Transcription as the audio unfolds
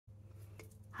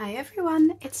Hi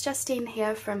everyone, it's Justine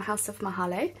here from House of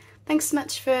Mahalo. Thanks so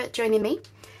much for joining me.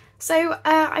 So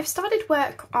I've started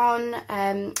work on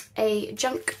a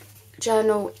junk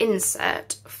journal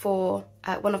insert for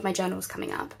one of my journals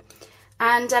coming up.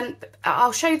 And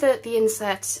I'll show the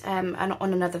insert on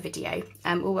another video.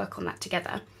 We'll work on that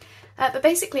together. But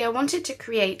basically I wanted to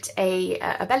create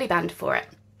a belly band for it.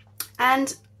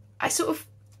 And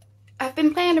I've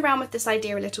been playing around with this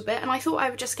idea a little bit, and I thought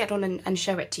I would just get on and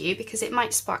show it to you because it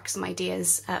might spark some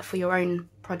ideas for your own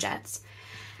projects.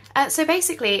 So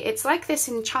basically it's like this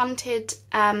enchanted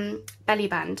belly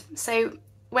band. So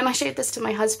when I showed this to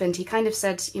my husband, he kind of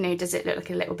said, you know, does it look like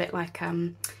a little bit like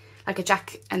a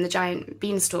Jack and the Giant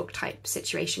Beanstalk type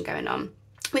situation going on?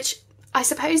 Which I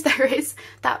suppose there is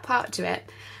that part to it.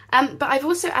 But I've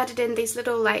also added in these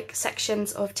little like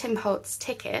sections of Tim Holtz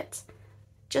ticket,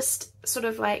 just sort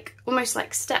of like almost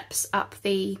like steps up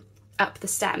the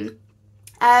stem,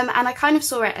 and I kind of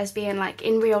saw it as being like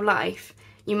in real life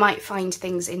you might find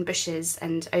things in bushes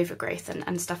and overgrowth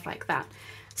and stuff like that.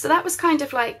 So that was kind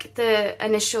of like the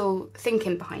initial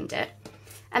thinking behind it.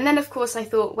 And then of course I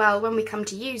thought, well, when we come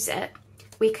to use it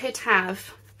we could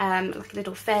have like a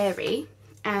little fairy,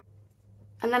 and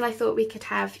then I thought we could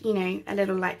have, you know, a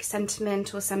little like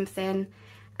sentiment or something,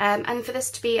 and for this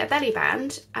to be a belly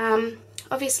band,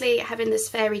 obviously having this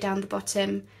fairy down the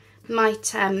bottom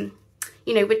might,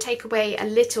 you know, would take away a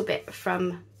little bit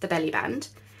from the belly band.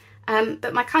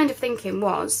 But my kind of thinking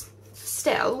was,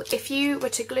 still, if you were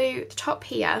to glue the top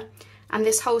here and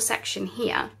this whole section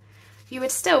here, you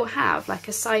would still have like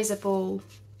a sizable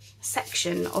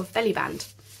section of belly band.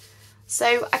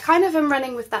 So I kind of am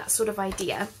running with that sort of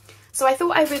idea. So I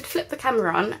thought I would flip the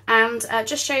camera on and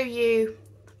just show you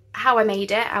how I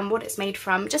made it and what it's made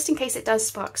from, just in case it does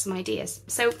spark some ideas.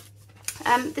 So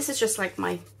this is just like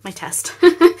my test.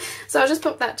 So I'll just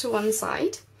pop that to one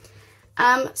side.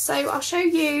 So I'll show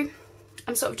you,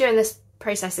 I'm sort of doing this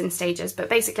process in stages, but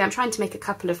basically I'm trying to make a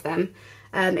couple of them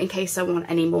in case I want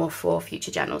any more for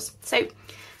future journals. So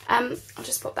I'll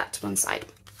just pop that to one side.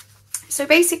 So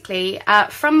basically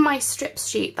from my strips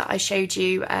sheet that I showed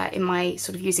you in my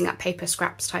sort of using up paper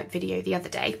scraps type video the other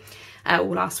day,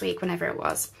 or last week, whenever it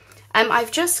was,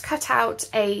 I've just cut out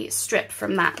a strip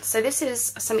from that. So this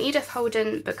is some Edith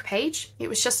Holden book page. It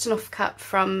was just an offcut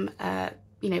from,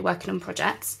 you know, working on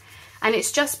projects. And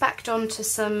it's just backed onto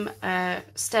some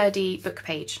sturdy book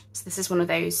page. So this is one of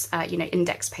those, you know,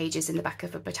 index pages in the back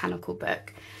of a botanical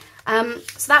book.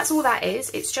 So that's all that is.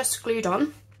 It's just glued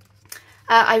on.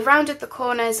 I've rounded the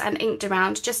corners and inked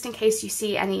around just in case you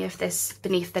see any of this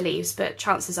beneath the leaves, but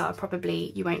chances are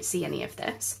probably you won't see any of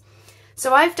this.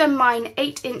 So I've done mine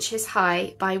 8 inches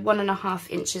high by 1.5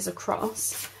 inches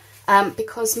across,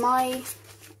 because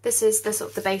this is the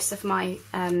sort of the base of my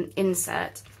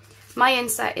insert. My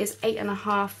insert is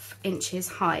 8.5 inches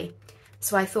high,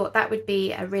 so I thought that would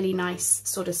be a really nice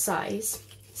sort of size.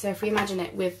 So if we imagine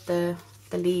it with the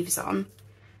leaves on,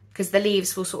 because the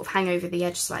leaves will sort of hang over the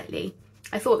edge slightly,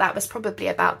 I thought that was probably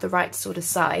about the right sort of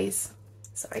size,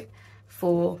 sorry,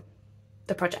 for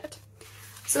the project.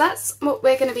 So that's what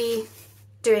we're going to be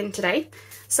doing today.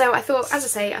 So I thought, as I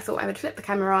say, I thought I would flip the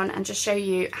camera on and just show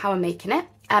you how I'm making it,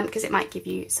 because it might give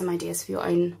you some ideas for your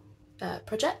own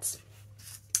projects.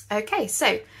 Okay,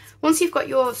 so once you've got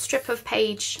your strip of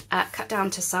page cut down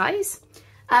to size,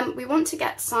 we want to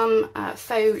get some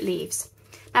faux leaves.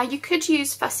 Now you could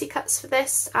use fussy cuts for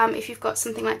this if you've got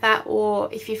something like that,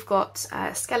 or if you've got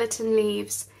skeleton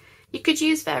leaves. You could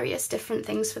use various different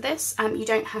things for this. You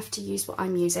don't have to use what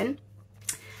I'm using.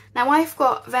 Now I've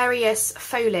got various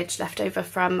foliage left over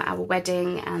from our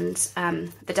wedding and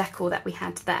the decor that we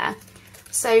had there.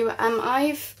 So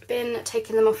I've been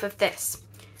taking them off of this.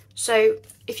 So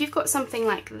if you've got something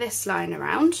like this lying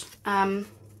around,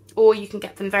 or you can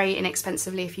get them very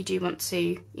inexpensively if you do want to,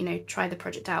 you know, try the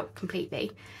project out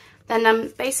completely,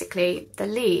 then basically the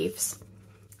leaves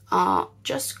are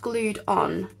just glued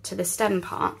on to the stem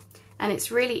part, and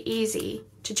it's really easy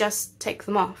to just take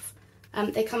them off.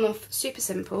 They come off super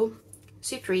simple,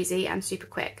 super easy and super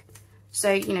quick.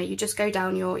 So, you know, you just go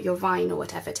down your vine or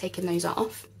whatever, taking those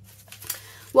off.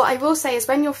 What I will say is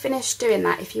when you're finished doing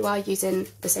that, if you are using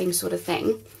the same sort of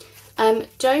thing,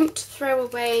 don't throw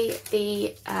away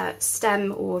the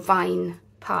stem or vine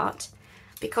part,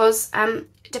 because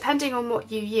depending on what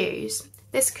you use,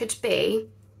 this could be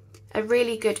a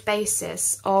really good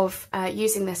basis of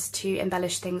using this to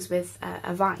embellish things with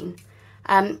a vine.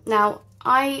 Now,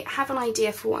 I have an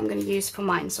idea for what I'm going to use for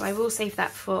mine, so I will save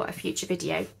that for a future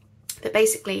video. But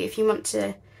basically, if you want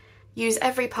to use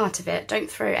every part of it, don't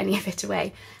throw any of it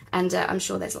away, and I'm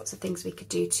sure there's lots of things we could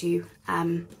do to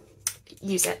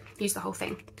use the whole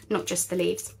thing. not just the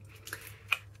leaves.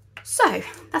 So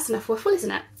that's enough waffle,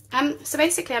 isn't it? So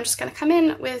basically I'm just going to come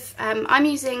in with, I'm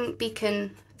using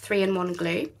Beacon 3-in-1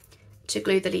 glue to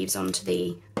glue the leaves onto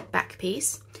the back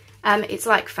piece. It's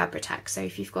like Fabri-Tac, so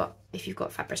if you've got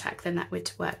Fabri-Tac, then that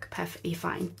would work perfectly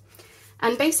fine.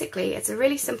 And basically it's a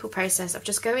really simple process of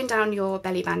just going down your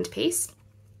belly band piece,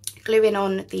 gluing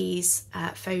on these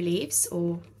faux leaves,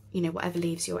 or whatever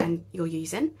leaves you're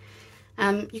using.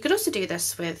 You could also do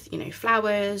this with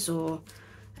flowers, or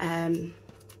I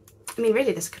mean,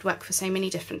 really this could work for so many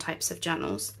different types of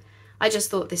journals. I just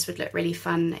thought this would look really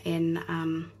fun in,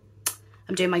 I'm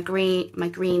doing my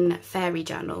green fairy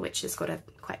journal, which has got a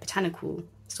quite botanical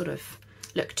sort of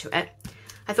look to it.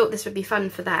 I thought this would be fun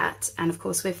for that, and of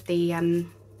course with the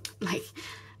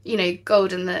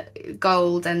gold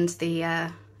and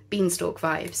the beanstalk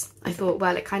vibes, I thought,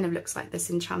 well, it kind of looks like this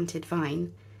enchanted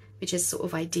vine, which is sort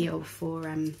of ideal for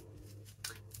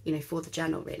for the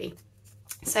journal really.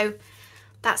 So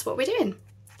that's what we're doing.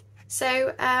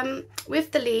 So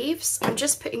with the leaves, I'm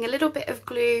just putting a little bit of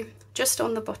glue just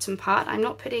on the bottom part. I'm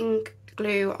not putting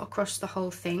glue across the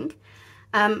whole thing.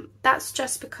 That's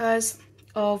just because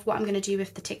of what I'm going to do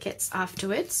with the tickets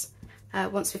afterwards,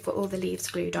 once we've got all the leaves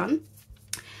glued on.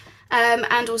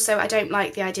 And also I don't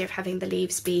like the idea of having the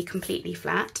leaves be completely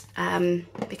flat,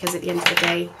 because at the end of the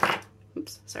day,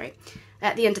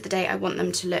 at the end of the day I want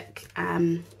them to look,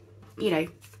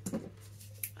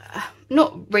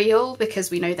 not real,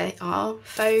 because we know they are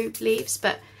faux leaves,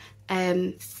 but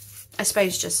I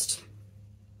suppose just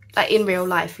like in real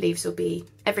life, leaves will be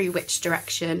every which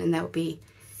direction and they'll be,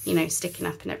 sticking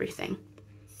up and everything.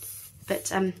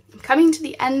 But I'm coming to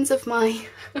the ends of my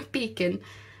beacon,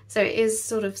 so it is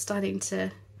sort of starting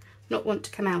to not want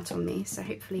to come out on me, so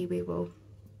hopefully we will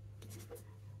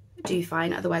do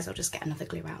fine, otherwise I'll just get another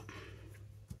glue out.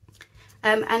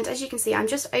 And as you can see, I'm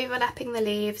just overlapping the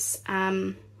leaves.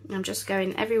 I'm just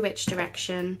going every which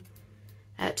direction,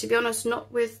 to be honest, not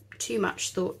with too much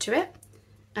thought to it.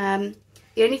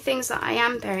 The only things that I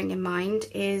am bearing in mind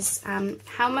is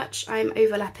how much I'm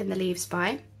overlapping the leaves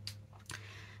by,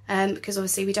 because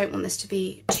obviously we don't want this to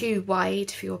be too wide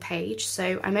for your page,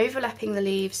 so I'm overlapping the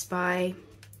leaves by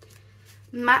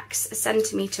max 1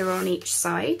 centimetre on each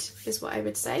side is what I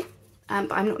would say,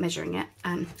 but I'm not measuring it.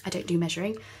 I don't do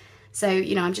measuring, so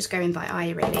I'm just going by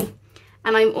eye really.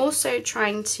 And I'm also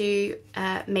trying to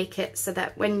make it so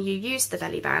that when you use the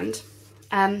belly band,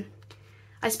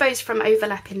 I suppose from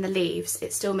overlapping the leaves,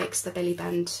 it still makes the belly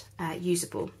band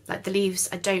usable. Like the leaves,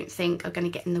 I don't think are going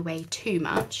to get in the way too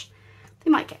much. They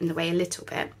might get in the way a little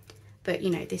bit, but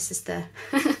this is the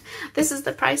this is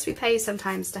the price we pay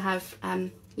sometimes to have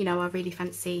our really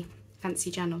fancy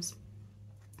journals.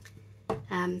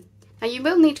 Now you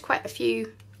will need quite a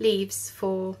few leaves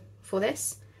for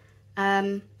this,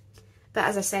 but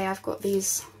as I say, I've got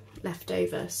these left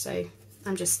over, so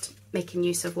I'm just making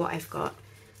use of what I've got.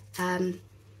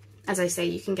 As I say,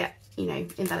 you can get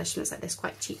embellishments like this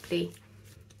quite cheaply.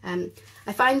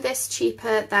 I find this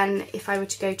cheaper than if I were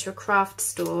to go to a craft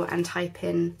store and type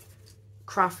in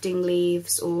crafting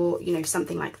leaves or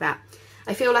something like that.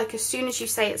 I feel like as soon as you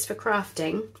say it's for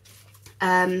crafting,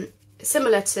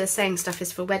 similar to saying stuff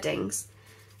is for weddings,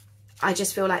 I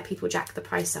just feel like people jack the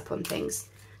price up on things.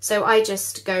 So I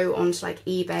just go onto like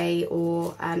eBay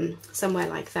or somewhere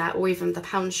like that, or even the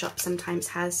pound shop sometimes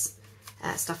has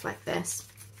stuff like this,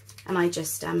 and I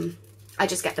just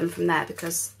get them from there,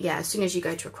 because yeah, as soon as you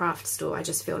go to a craft store, I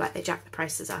just feel like they jack the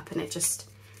prices up, and it just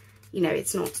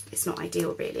it's not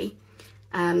ideal really.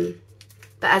 But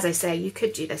as I say, you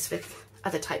could do this with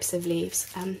other types of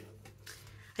leaves. I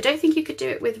don't think you could do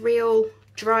it with real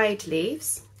dried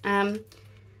leaves,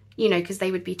 because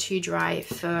they would be too dry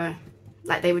for,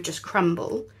 like, they would just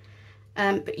crumble.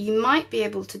 But you might be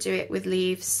able to do it with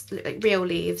leaves, like real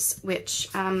leaves, which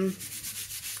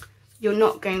you're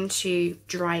not going to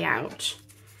dry out.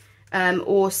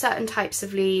 Or certain types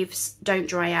of leaves don't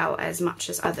dry out as much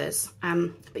as others.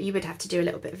 But you would have to do a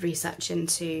little bit of research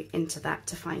into that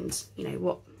to find,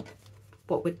 what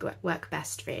would work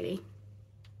best really.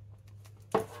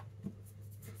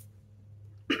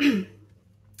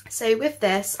 So with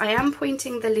this, I am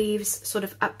pointing the leaves sort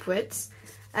of upwards,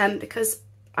 because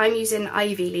I'm using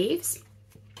ivy leaves,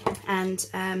 and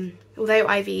although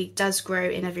ivy does grow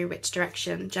in every which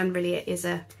direction, generally it's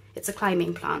a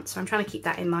climbing plant, so I'm trying to keep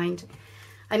that in mind.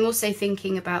 I'm also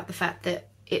thinking about the fact that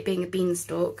it being a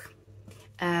beanstalk,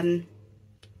 in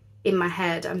my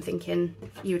head I'm thinking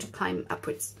you would climb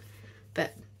upwards,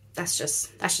 but that's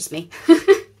just me.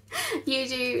 You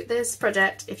do this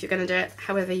project, if you're going to do it,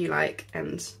 however you like,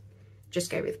 and just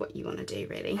go with what you want to do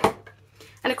really.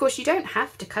 And of course you don't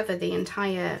have to cover the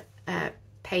entire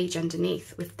page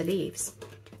underneath with the leaves,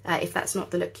 if that's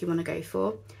not the look you want to go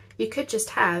for. You could just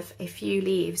have a few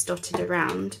leaves dotted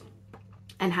around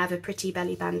and have a pretty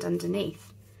belly band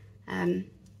underneath. You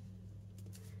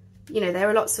know, there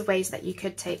are lots of ways that you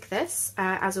could take this.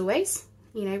 As always,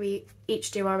 you know, we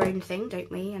each do our own thing, don't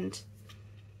we, and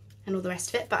all the rest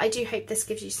of it. But I do hope this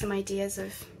gives you some ideas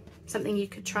of something you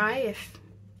could try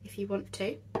if you want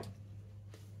to.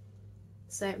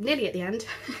 So nearly at the end.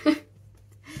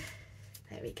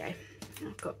 There we go.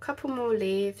 I've got a couple more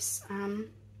leaves.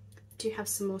 Do have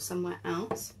some more somewhere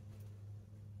else.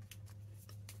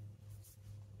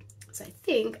 So I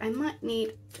think I might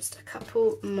need just a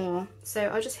couple more. So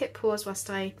I'll just hit pause whilst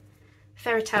I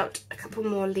ferret out a couple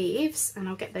more leaves, and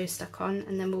I'll get those stuck on,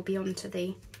 and then we'll be on to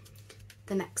the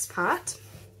next part.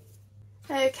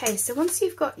 Okay, so once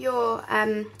you've got your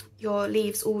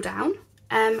leaves all down,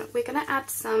 we're going to add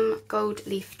some gold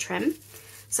leaf trim.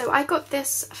 So I got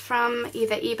this from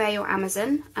either eBay or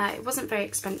Amazon. It wasn't very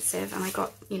expensive, and I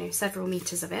got, you know, several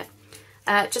meters of it.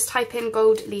 Just type in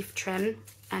gold leaf trim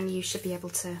and you should be able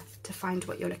to find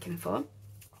what you're looking for.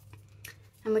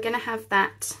 And we're going to have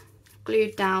that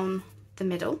glued down the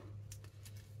middle.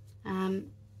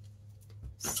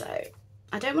 So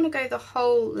I don't want to go the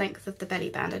whole length of the belly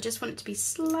band. I just want it to be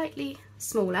slightly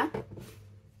smaller.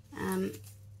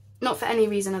 Not for any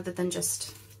reason other than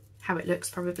just how it looks,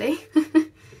 probably.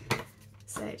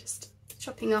 So just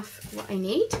chopping off what I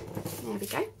need. There we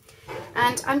go.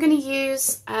 And I'm going to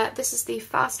use, this is the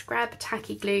Fast Grab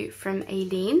Tacky Glue from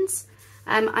Aleene's.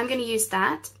 I'm going to use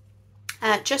that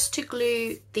just to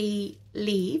glue the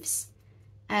leaves,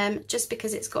 just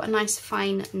because it's got a nice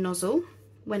fine nozzle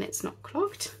when it's not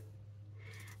clogged,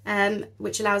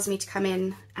 which allows me to come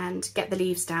in and get the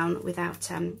leaves down without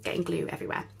getting glue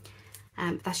everywhere.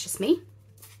 That's just me.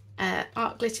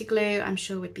 Art glitter glue I'm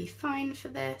sure would be fine for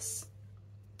this.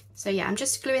 So yeah, I'm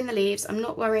just gluing the leaves. I'm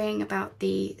not worrying about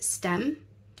the stem.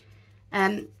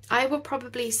 I will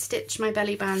probably stitch my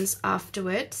belly bands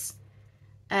afterwards,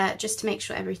 just to make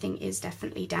sure everything is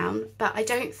definitely down, but I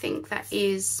don't think that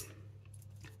is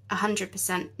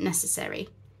 100% necessary.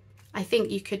 I think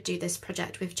you could do this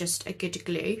project with just a good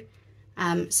glue,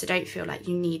 so don't feel like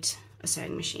you need a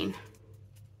sewing machine,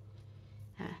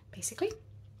 basically.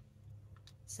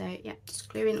 So yeah, just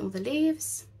gluing all the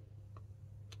leaves.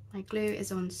 My glue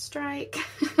is on strike.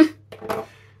 So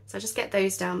I'll just get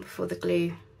those down before the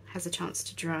glue has a chance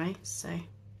to dry. So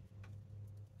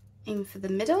aim for the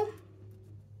middle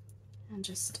and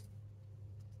just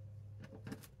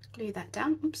glue that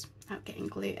down. Oops, without getting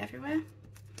glue everywhere.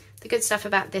 The good stuff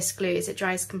about this glue is it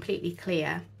dries completely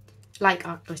clear, like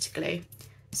art glitter glue.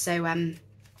 So,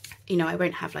 you know, I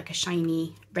won't have like a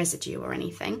shiny residue or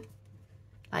anything,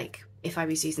 like if I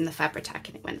was using the Fabri-Tac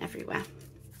and it went everywhere.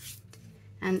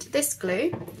 And this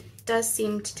glue does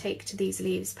seem to take to these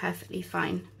leaves perfectly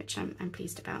fine, which I'm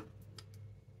pleased about.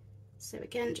 So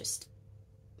again, just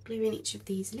gluing each of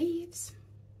these leaves.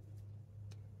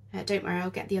 Don't worry,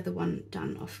 I'll get the other one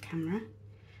done off camera.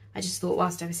 I just thought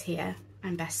whilst I was here,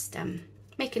 I'm best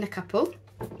making a couple.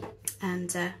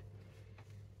 And,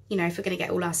 you know, if we're going to get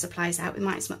all our supplies out, we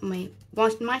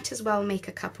might as well make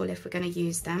a couple if we're going to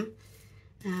use them.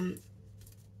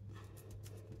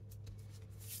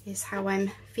 Is how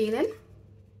I'm feeling.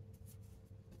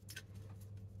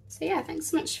 So yeah, thanks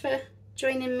so much for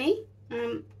joining me.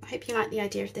 I hope you like the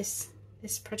idea of this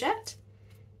project.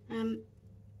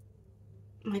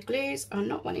 My glues are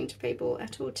not wanting to play ball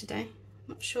at all today.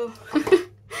 Not sure.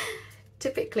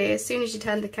 Typically, as soon as you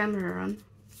turn the camera on,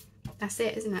 that's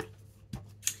it, isn't it?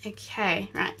 Okay,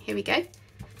 right, here we go.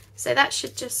 So that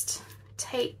should just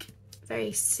take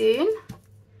very soon.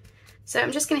 So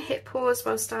I'm just going to hit pause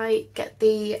whilst I get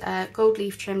the gold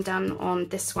leaf trim done on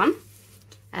this one,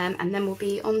 and then we'll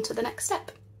be on to the next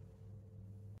step.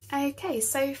 Okay,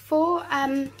 so for,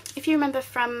 if you remember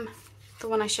from the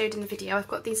one I showed in the video, I've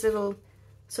got these little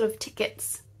sort of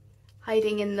tickets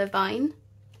hiding in the vine.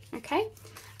 Okay,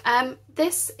 so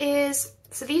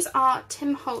these are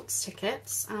Tim Holtz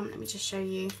tickets. Let me just show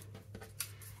you.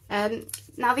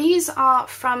 Now these are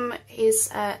from his,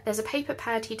 there's a paper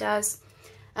pad he does.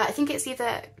 I think it's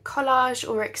either collage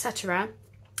or etc.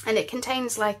 And it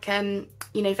contains like,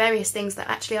 you know, various things that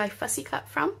actually I fussy cut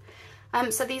from.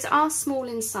 So these are small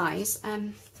in size.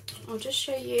 I'll just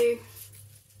show you,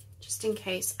 just in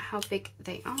case, how big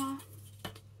they are.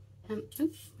 Oops,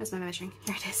 where's my measuring?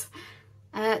 Here it is.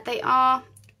 They are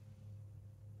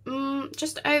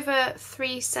just over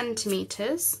 3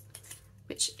 centimetres,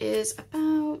 which is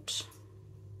about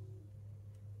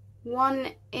 1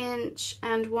 inch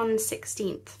and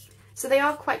 1/16. So they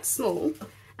are quite small.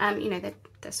 You know,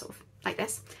 they're sort of like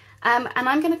this. And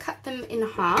I'm going to cut them in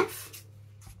half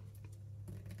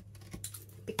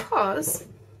because,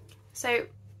 so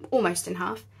almost in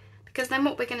half, because then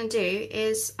what we're going to do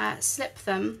is slip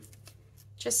them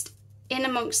just in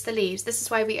amongst the leaves. This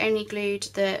is why we only glued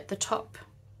the top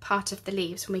part of the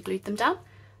leaves when we glued them down.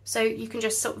 So you can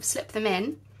just sort of slip them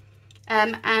in,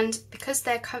 and because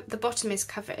the bottom is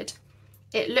covered,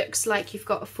 it looks like you've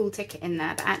got a full ticket in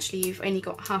there, but actually you've only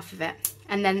got half of it.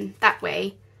 And then that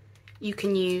way you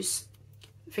can use,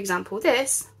 for example,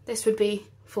 this would be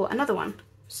for another one.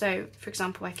 So for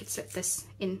example, I could slip this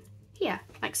in here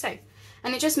like so.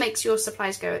 And it just makes your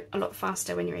supplies go a lot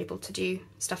faster when you're able to do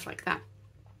stuff like that.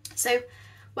 So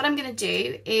what I'm going to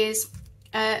do is,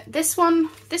 this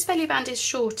belly band is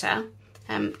shorter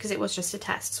because it was just a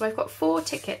test. So I've got 4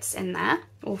 tickets in there,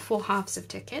 or 4 halves of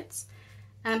tickets.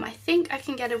 I think I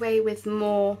can get away with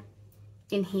more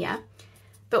in here,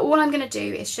 but all I'm going to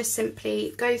do is just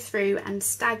simply go through and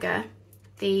stagger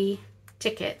the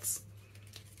tickets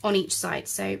on each side.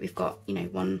 So we've got, you know,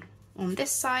 one on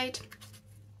this side,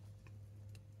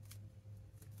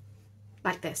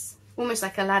 like this, almost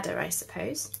like a ladder, I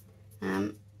suppose.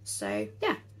 So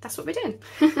yeah, that's what we're doing.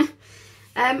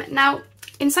 Now,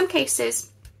 in some cases,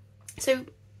 so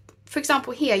for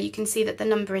example here, you can see that the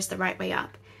number is the right way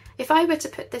up. If I were to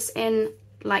put this in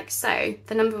like so,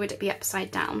 the number would be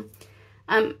upside down,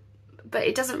 but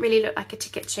it doesn't really look like a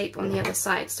ticket shape on the other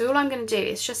side. So all I'm going to do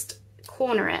is just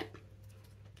corner it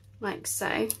like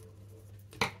so,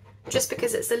 just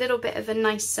because it's a little bit of a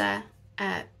nicer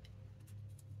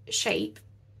shape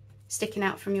sticking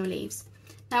out from your leaves.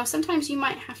 Now sometimes you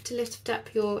might have to lift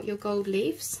up your gold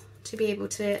leaves to be able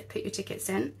to put your tickets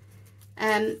in,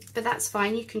 but that's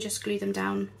fine, you can just glue them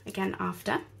down again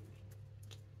after.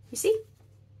 You see,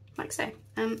 like so.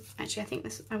 Actually, I think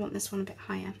I want this one a bit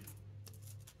higher.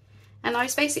 And I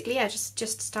was basically, yeah,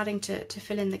 just starting to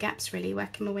fill in the gaps, really,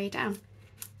 working my way down.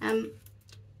 You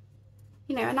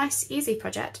know, a nice, easy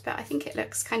project, but I think it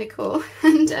looks kind of cool.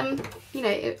 And, you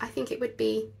know, I think it would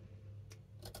be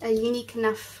a unique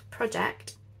enough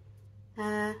project.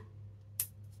 You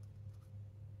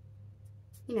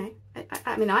know,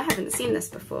 I mean, I haven't seen this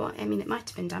before. I mean, it might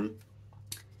have been done.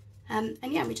 And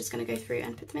yeah, we're just going to go through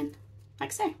and put them in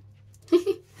like so.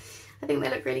 I think they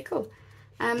look really cool.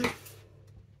 Yeah,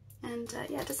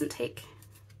 it doesn't take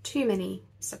too many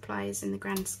supplies in the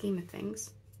grand scheme of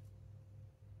things.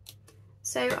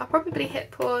 So I'll probably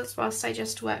hit pause whilst I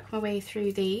just work my way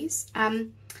through these.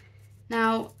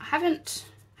 Now, I haven't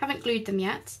glued them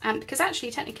yet, because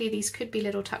actually technically these could be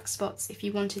little tuck spots if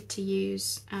you wanted to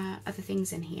use other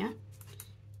things in here.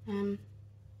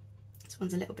 This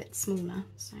one's a little bit smaller,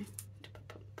 so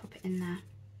pop it in there.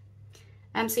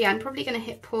 So yeah, I'm probably going to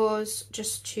hit pause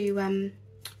just to,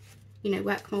 you know,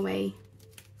 work my way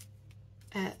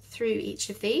through each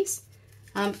of these,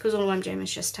 because all I'm doing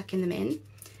is just tucking them in.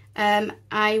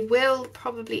 I will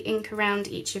probably ink around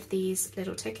each of these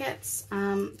little tickets.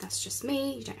 That's just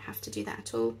me, you don't have to do that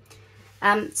at all.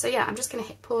 So yeah, I'm just going to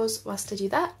hit pause whilst I do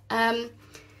that.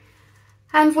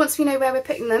 And once we know where we're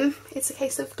putting them, it's a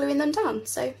case of gluing them down.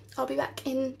 So I'll be back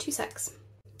in 2 secs.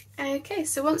 Okay,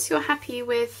 so once you're happy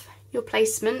with your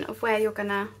placement of where you're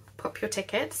gonna pop your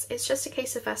tickets, it's just a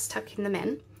case of us tucking them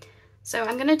in. So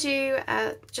I'm gonna do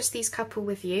just these couple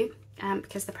with you,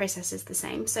 because the process is the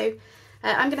same. So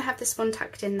I'm gonna have this one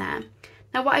tucked in there.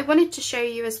 Now what I wanted to show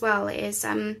you as well is,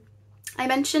 I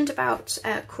mentioned about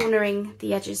cornering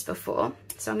the edges before,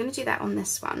 so I'm gonna do that on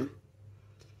this one.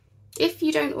 If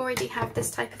you don't already have this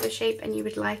type of a shape and you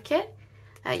would like it,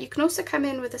 you can also come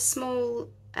in with a small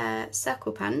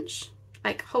circle punch,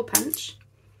 like hole punch,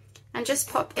 and just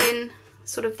pop in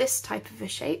sort of this type of a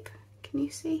shape. Can you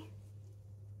see?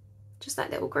 Just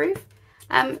that little groove.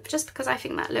 Just because I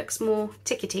think that looks more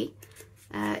tickety,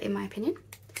 in my opinion.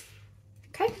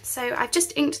 Okay, so I've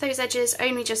just inked those edges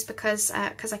only just because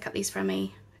I cut these from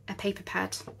a paper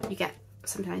pad. You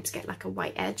sometimes get like a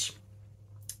white edge.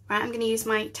 Right, I'm going to use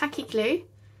my tacky glue,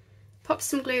 pop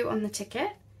some glue on the ticket,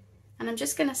 and I'm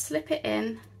just going to slip it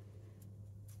in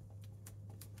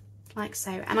like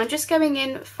so. And I'm just going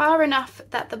in far enough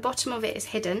that the bottom of it is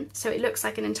hidden, so it looks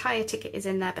like an entire ticket is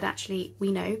in there, but actually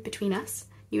we know between us,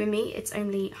 you and me, it's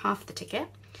only half the ticket.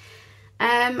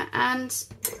 And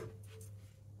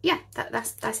yeah,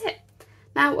 that's it.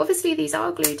 Now obviously these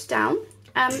are glued down.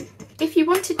 If you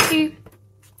wanted to,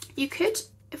 you could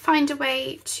find a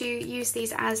way to use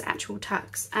these as actual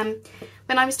tucks.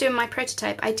 When I was doing my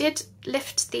prototype, I did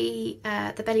lift the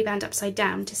belly band upside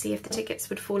down to see if the tickets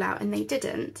would fall out, and they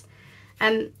didn't.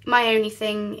 My only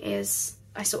thing is,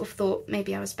 I sort of thought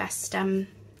maybe I was best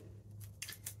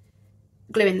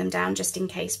gluing them down just in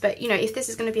case. But you know, if this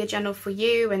is going to be a journal for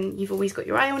you and you've always got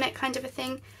your eye on it kind of a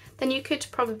thing, then you could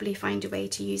probably find a way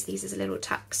to use these as little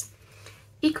tucks.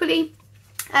 Equally,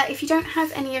 if you don't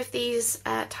have any of these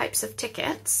types of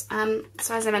tickets,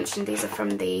 so as I mentioned, these are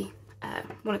from the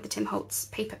one of the Tim Holtz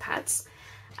paper pads,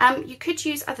 you could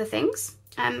use other things.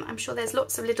 I'm sure there's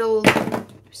lots of little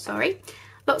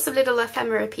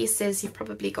ephemera pieces you've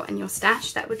probably got in your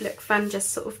stash that would look fun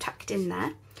just sort of tucked in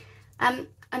there.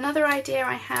 Another idea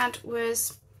I had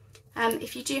was,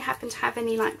 if you do happen to have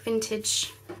any like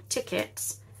vintage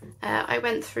tickets, I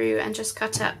went through and just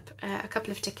cut up a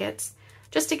couple of tickets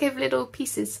just to give little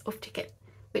pieces of ticket,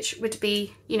 which would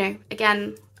be, you know,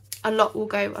 again, a lot will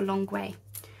go a long way.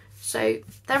 So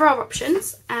there are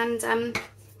options, and I'm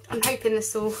hoping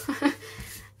this will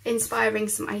inspiring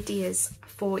some ideas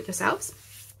for yourselves.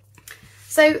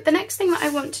 So the next thing that I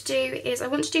want to do is I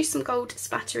want to do some gold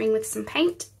splattering with some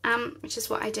paint, which is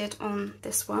what I did on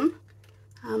this one.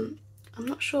 I'm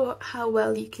not sure how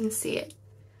well you can see it,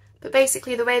 but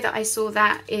basically the way that I saw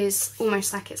that is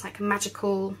almost like it's like a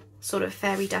magical sort of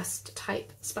fairy dust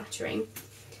type splattering.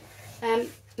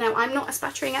 Now I'm not a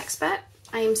splattering expert,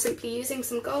 I am simply using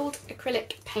some gold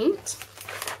acrylic paint.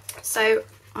 So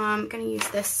I'm going to use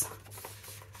this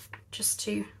just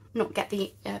to not get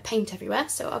the paint everywhere.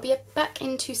 So I'll be back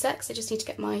in 2 secs. I just need to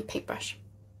get my paintbrush.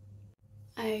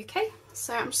 Okay,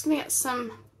 so I'm just going to get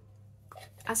some,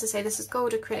 as I say, this is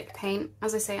gold acrylic paint.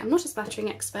 As I say, I'm not a splattering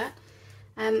expert.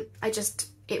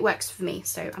 It works for me,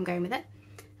 so I'm going with it.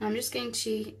 And I'm just going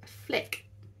to flick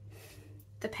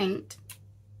the paint.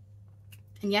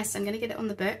 And yes, I'm going to get it on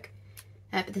the book,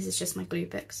 but this is just my glue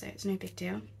book, so it's no big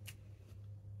deal.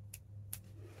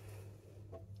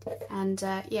 And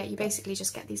yeah, you basically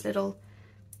just get these little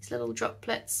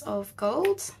droplets of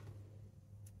gold,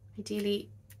 ideally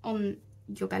on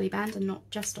your belly band and not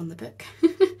just on the book.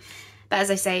 But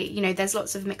as I say, you know, there's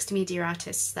lots of mixed media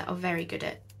artists that are very good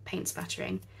at paint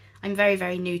splattering. I'm very,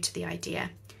 very new to the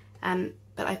idea,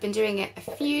 but I've been doing it a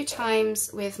few times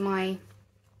with my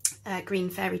green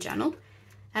fairy journal,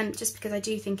 just because I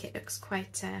do think it looks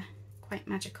quite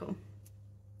magical.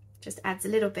 Just adds a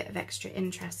little bit of extra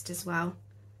interest as well.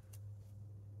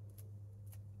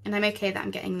 And I'm okay that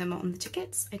I'm getting them on the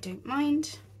tickets, I don't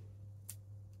mind.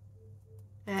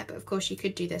 But of course you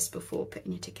could do this before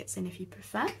putting your tickets in if you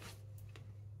prefer.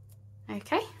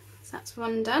 Okay, so that's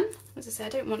one done. As I say, I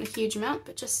don't want a huge amount,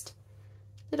 but just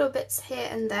little bits here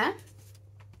and there.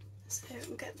 So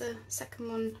we'll get the second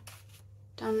one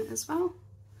done as well.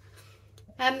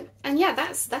 And yeah,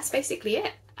 that's basically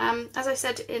it. As I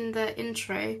said in the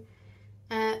intro,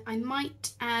 I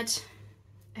might add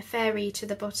a fairy to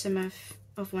the bottom of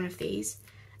one of these,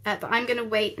 but I'm going to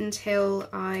wait until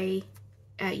I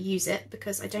use it,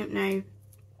 because I don't know,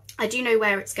 I do know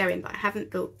where it's going, but I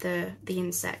haven't built the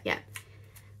insert yet.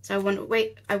 So I want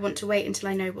to wait until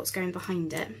I know what's going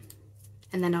behind it,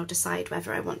 and then I'll decide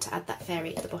whether I want to add that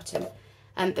fairy at the bottom.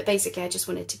 But basically I just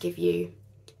wanted to give you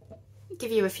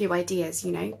a few ideas,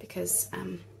 you know, because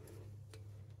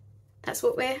that's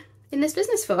what we're in this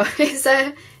business for, is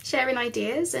sharing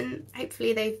ideas, and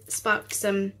hopefully they've sparked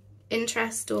some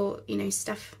interest, or you know,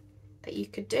 stuff that you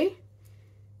could do.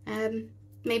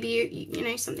 Maybe you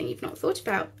know, something you've not thought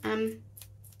about. I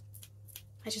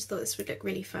just thought this would look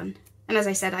really fun, and as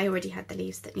I said, I already had the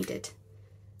leaves that needed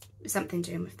something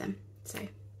doing with them, so I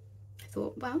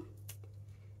thought, well,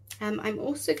 I'm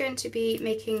also going to be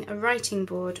making a writing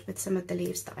board with some of the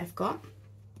leaves that I've got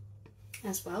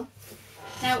as well.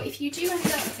 Now if you do end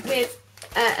up with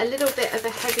a little bit of a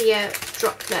heavier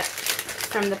droplet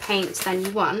from the paint than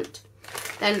you want,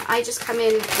 then I just come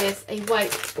in with a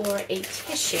wipe or a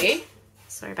tissue,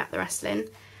 sorry about the rustling,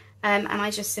 and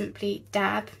I just simply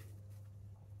dab,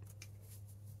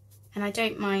 and I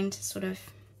don't mind the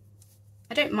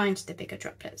bigger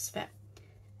droplets, but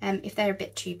if they're a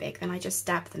bit too big, then I just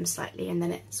dab them slightly, and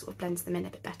then it sort of blends them in a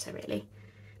bit better, really.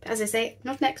 But as I say,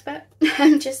 not an expert.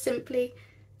 I'm just simply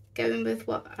going with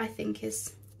what I think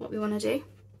is what we want to do,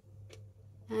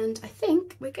 and I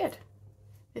think we're good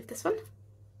with this one.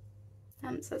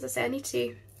 So as I say, I need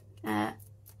to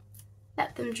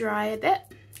let them dry a bit,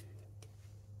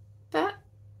 but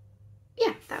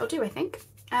yeah, that'll do, I think.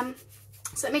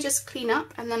 So let me just clean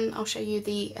up, and then I'll show you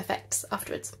the effects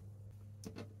afterwards.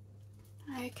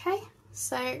 Okay,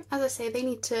 so as I say,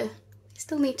 they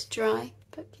still need to dry,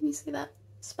 but can you see that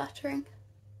splattering?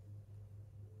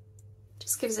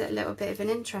 Just gives it a little bit of an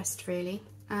interest, really.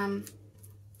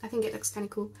 I think it looks kind of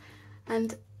cool,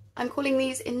 and I'm calling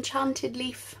these Enchanted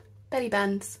leaf belly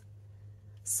bands.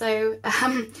 So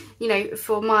you know,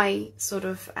 for my sort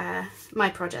of my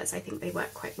projects, I think they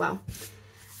work quite well.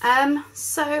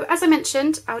 So as I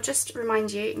mentioned, I'll just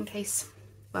remind you in case,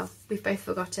 well, we've both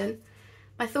forgotten.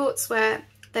 My thoughts were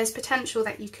there's potential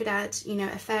that you could add, you know,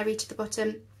 a fairy to the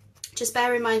bottom. Just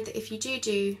bear in mind that if you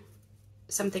do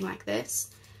something like this,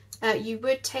 you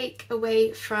would take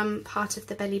away from part of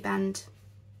the belly band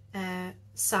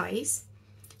size,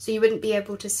 so you wouldn't be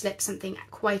able to slip something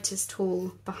quite as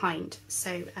tall behind.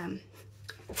 So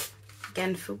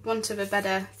again, for want of a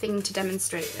better thing to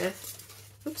demonstrate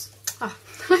with, oops, oh,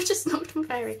 I just knocked my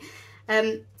fairy.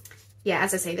 Yeah,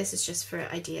 as I say, this is just for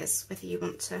ideas, whether you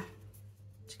want to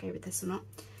go with this or not.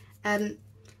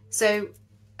 So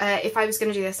if I was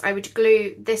going to do this, I would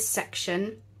glue this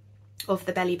section of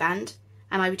the belly band,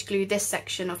 and I would glue this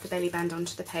section of the belly band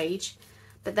onto the page.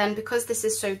 But then because this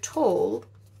is so tall,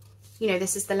 you know,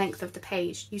 this is the length of the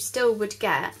page, you still would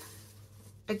get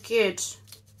a good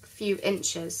few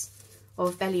inches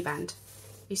of belly band,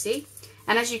 you see?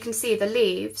 And as you can see, the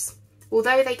leaves,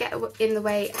 although they get in the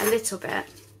way a little bit,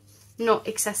 not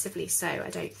excessively so, I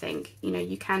don't think. You know,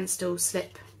 you can still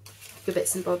slip your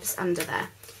bits and bobs under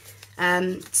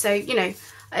there. So, you know,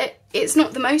 it's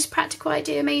not the most practical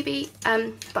idea maybe,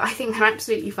 but I think they're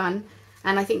absolutely fun.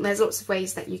 And I think there's lots of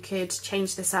ways that you could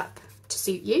change this up to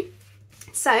suit you.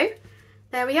 So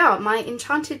there we are, my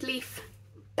Enchanted leaf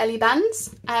belly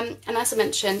bands. And as I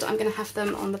mentioned, I'm going to have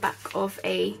them on the back of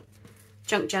a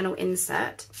junk journal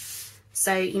insert.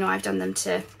 So, you know, I've done them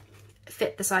to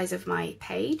fit the size of my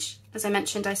page. As I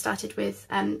mentioned, I started with,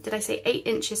 did I say 8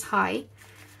 inches high?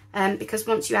 Because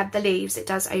once you add the leaves, it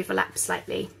does overlap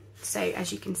slightly. So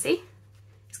as you can see,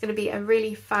 it's going to be a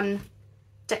really fun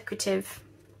decorative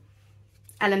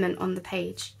element on the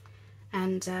page.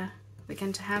 And we're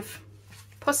going to have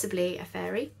possibly a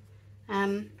fairy.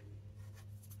 So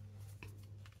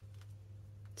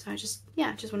I just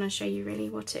want to show you really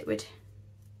what it would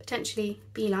potentially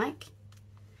be like.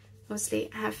 Obviously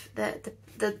I have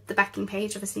the backing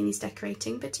page obviously needs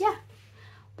decorating, but yeah,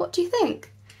 what do you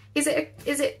think? Is it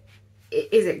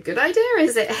a good idea?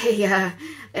 Is it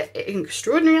an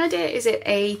extraordinary idea? Is it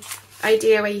a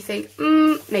idea where you think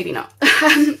maybe not?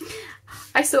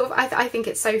 I think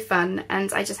it's so fun,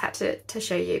 and I just had to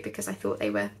show you because I thought they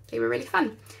were really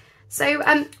fun. So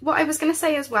what I was going to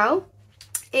say as well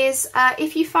is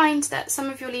if you find that some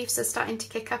of your leaves are starting to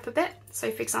kick up a bit, so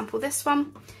for example this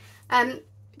one,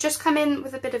 just come in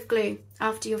with a bit of glue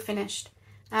after you're finished,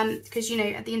 because you know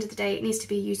at the end of the day it needs to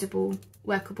be a usable,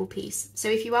 workable piece. So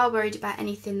if you are worried about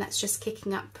anything that's just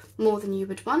kicking up more than you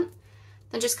would want,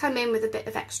 then just come in with a bit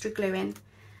of extra glue in.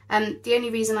 The only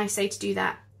reason I say to do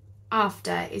that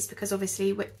after is because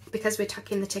obviously because we're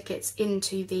tucking the tickets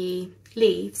into the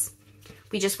leaves,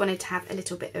 we just wanted to have a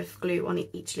little bit of glue on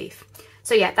each leaf.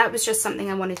 So yeah, that was just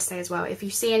something I wanted to say as well. If you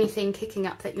see anything kicking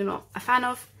up that you're not a fan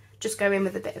of, just go in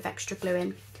with a bit of extra glue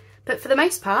in. But for the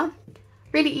most part,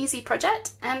 really easy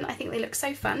project, and I think they look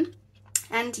so fun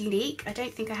and unique. I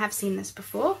don't think I have seen this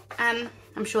before. I'm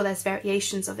sure there's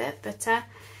variations of it, but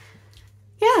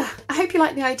yeah, I hope you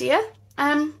like the idea.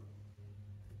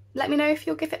 Let me know if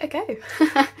you'll give it a go.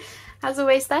 As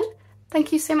always then,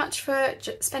 thank you so much for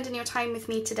spending your time with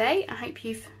me today. I hope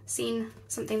you've seen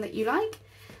something that you like,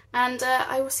 and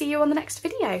I will see you on the next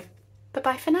video. Bye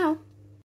bye for now.